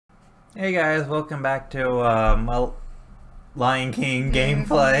Hey guys, welcome back to my Lion King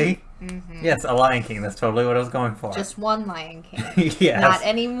gameplay. Yes, a Lion King, that's totally what I was going for. Just one Lion King. Yes. Not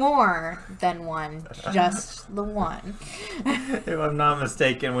any more than one. Just the one. If I'm not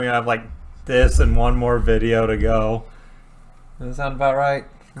mistaken, we have like this and one more video to go. Does that sound about right?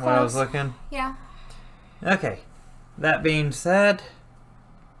 From what I was looking? Yeah. Okay. That being said,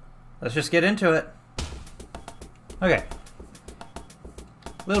 let's just get into it. Okay.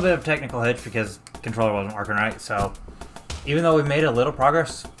 A little bit of technical hitch because the controller wasn't working right, so even though we made a little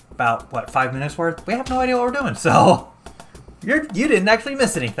progress, about what, 5 minutes worth, we have no idea what we're doing. So you didn't actually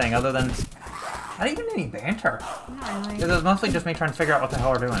miss anything other than not even any banter. Not really. It was mostly just me trying to figure out what the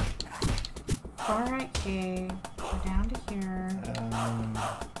hell we're doing. Alright, okay. Go down to here.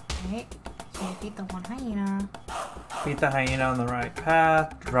 Right. So you beat the one hyena. Beat the hyena on the right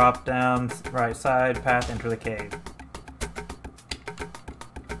path, drop down right side, path, enter the cave.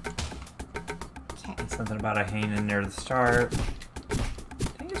 Okay. Something about a hyena near the start. I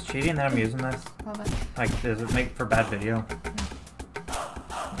think it's cheating that I'm using this. Love it. Like, does it make for bad video?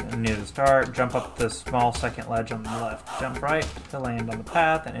 Near the start, jump up the small second ledge on the left. Jump right to land on the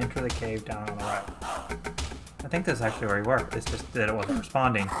path and enter the cave down on the right. I think this is actually where he worked. It's just that it wasn't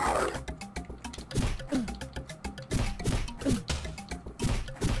responding.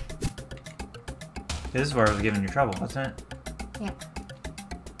 This is where I was giving you trouble, wasn't it? Yeah.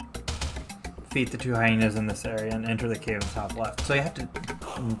 Defeat the two hyenas in this area and enter the cave in the top left. So you have to...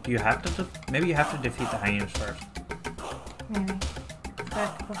 maybe you have to defeat the hyenas first. Maybe.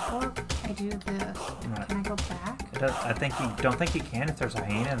 But before I do this, can I go back? Don't think you can if there's a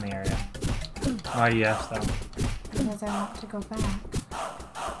hyena in the area. Why do you ask though? Because I want to go back.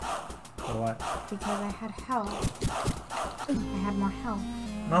 For what? Because I had health. I had more health.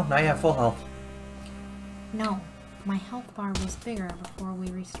 Well, now you have full health. No. My health bar was bigger before we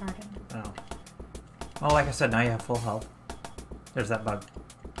restarted. Oh. Well, like I said, now you have full health. There's that bug.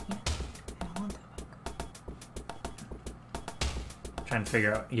 Yeah. I don't want that bug. Trying to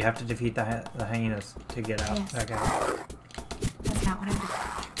figure out. You have to defeat the hyenas to get out. Yes. Okay. That's not what I did.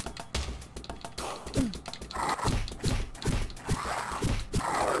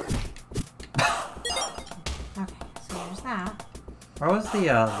 Okay, so there's that. Where was the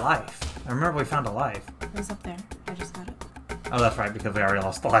life? I remember we found a life. It was up there. I just got it. Oh, that's right, because we already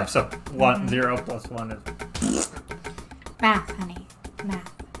lost the life. So 0 plus 1 is... Math, honey.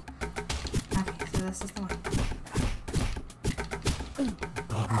 Math. Okay, so this is the one.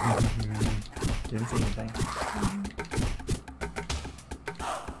 Didn't see anything.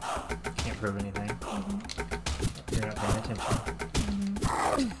 Can't prove anything. You're not paying attention.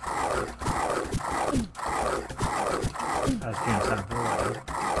 I was doing something for a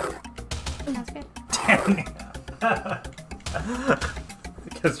That's good. Damn it.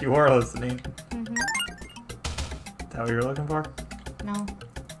 Because you were listening. Is that what you were looking for? No.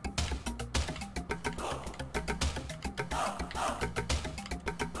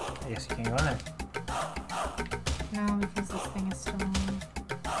 I guess you can't go in there. No, because this thing is still on.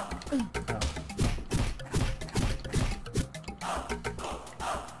 Oh.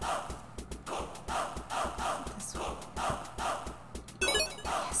 This one.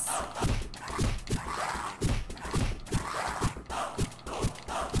 Yes.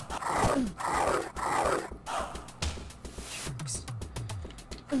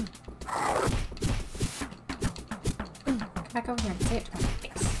 Come back over here and say it to my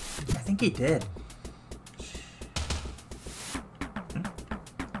face. I think he did.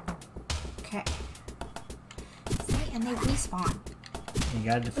 Okay. See, and they respawn. You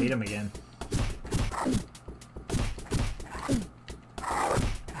gotta defeat him again.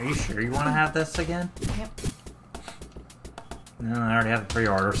 Are you sure you want to have this again? Yep. No, I already have the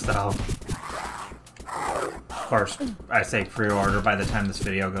pre-order, so... Of course, I say pre-order, by the time this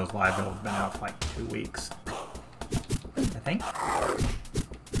video goes live, it'll have been out for like 2 weeks. I think? I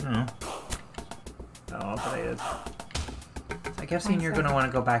don't know. Oh, updated. So I kept seeing you're going to want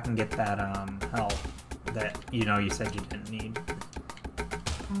to go back and get that health that, you know, you said you didn't need.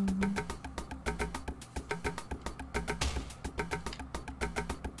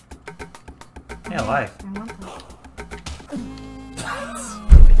 Yeah, life. I want that.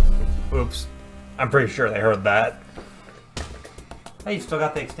 Oops. I'm pretty sure they heard that. Hey, you still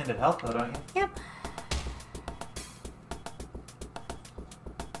got the extended health though, don't you? Yep.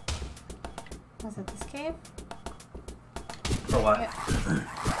 Was it this cave? For what? Yep.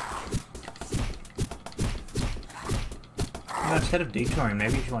 You know, instead of detouring,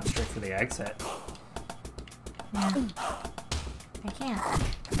 maybe you should went straight for the exit. Yeah. I can't.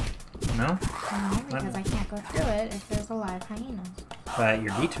 No? No, because I can't go through it if there's a live hyena. But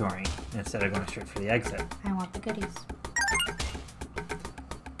you're detouring. instead of going straight for the exit. I want the goodies.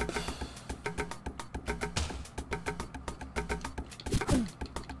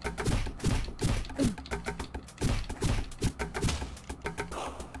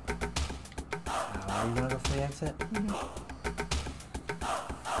 Are you gonna go for the exit? Mm-hmm.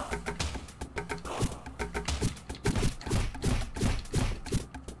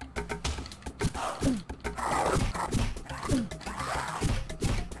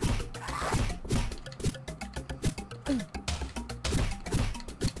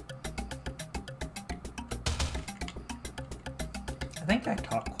 I think I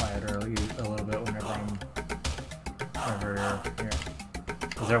talk quieter a little bit whenever I'm over here.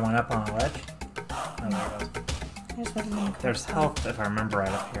 Is there one up on the ledge? Oh, there it goes. There's health if I remember right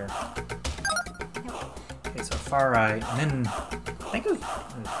up here. Yep. Okay, so far right, and then I think it was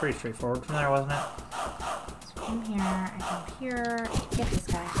pretty straightforward from there, wasn't it? So from here, I go here. Get this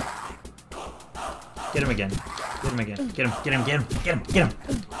guy. Get him again. Get him again. Get him. Get him. Get him. Get him. Get him.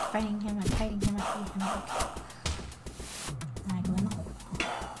 Fighting him. I'm fighting him. I'm fighting him. And I go in the hole.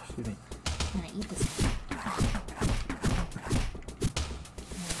 Excuse me. And I eat this guy.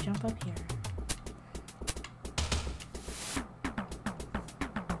 And I jump up here.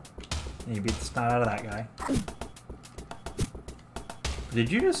 And you beat the snot out of that guy.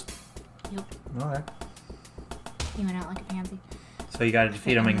 Did you just? Yep. Okay. He went out like a pansy. So you gotta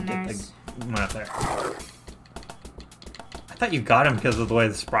defeat him and get the one up there. I thought you got him because of the way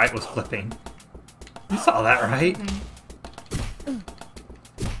the sprite was flipping. You saw that, right? Mm-hmm.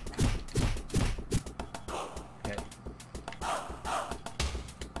 Okay.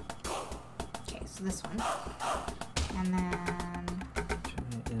 Okay, so this one. And then...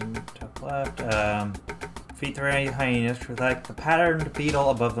 In top left. Defeat the hyenas, select the patterned beetle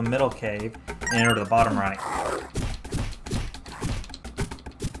above the middle cave, and enter the bottom right.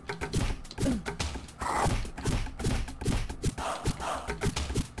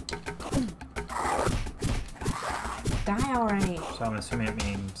 Die already. So I'm assuming it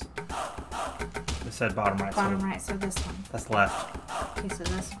means it said bottom right. Bottom so right, so this one. that's left. Okay, so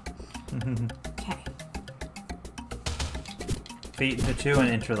this one. Okay. Defeat the two and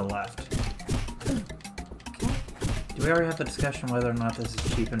enter the left. Okay. Do we already have the discussion whether or not this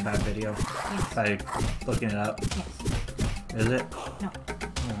is cheap and bad video? Yes. By looking it up. Yes. Is it? No.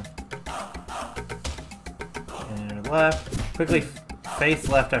 And enter the left. Quickly face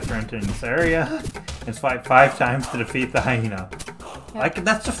left after entering this area. And swipe 5 times to defeat the hyena. Yep.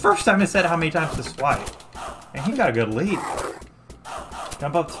 That's the first time it said how many times to swipe. And he got a good lead.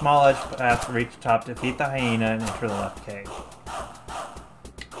 Jump up the small edge path to reach the top, defeat the hyena, and enter the left cave.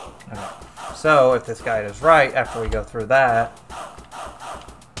 Okay. So, if this guide is right, after we go through that...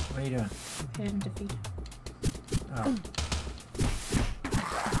 What are you doing? I didn't defeat him. Oh.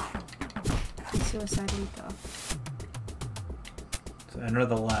 Suicide Rico. So enter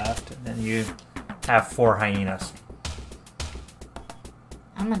the left, and then you have 4 hyenas.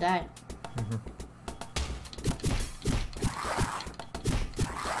 I'm gonna die.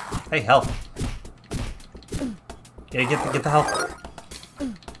 Hey, health. Yeah, get the health.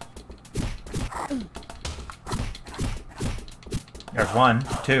 There's 1,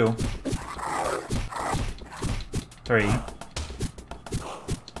 2, 3,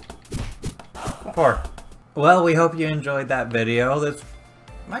 4. Well, we hope you enjoyed that video. This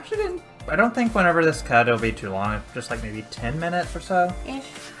actually didn't. I don't think whenever this cut it'll be too long. It's just like maybe 10 minutes or so. Ish.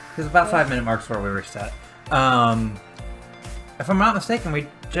 Because about 5-minute marks where we reset. If I'm not mistaken, we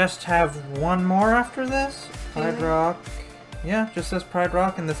just have one more after this. Pride Rock. Yeah, just says Pride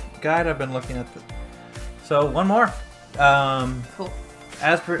Rock in this guide I've been looking at. So one more. Cool.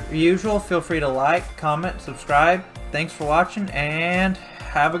 As per usual, feel free to like, comment, subscribe. Thanks for watching, and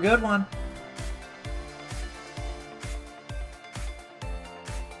have a good one.